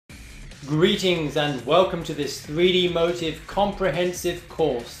Greetings and welcome to this 3D Motive comprehensive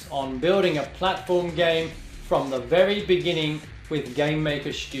course on building a platform game from the very beginning with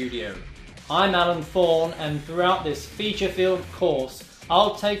GameMaker Studio. I'm Thorn, and throughout this feature-filled course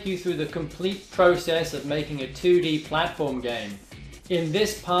I'll take you through the complete process of making a 2D platform game. In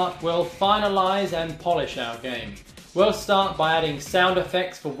this part we'll finalize and polish our game. We'll start by adding sound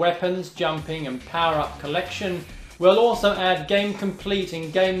effects for weapons, jumping and power-up collection. We'll also add game complete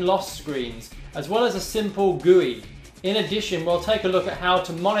and game lost screens, as well as a simple GUI. In addition, we'll take a look at how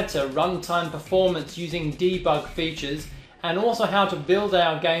to monitor runtime performance using debug features, and also how to build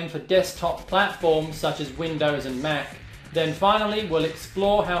our game for desktop platforms such as Windows and Mac. Then finally, we'll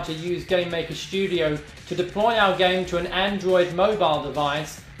explore how to use GameMaker Studio to deploy our game to an Android mobile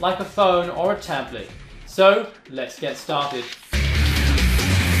device like a phone or a tablet. So, let's get started.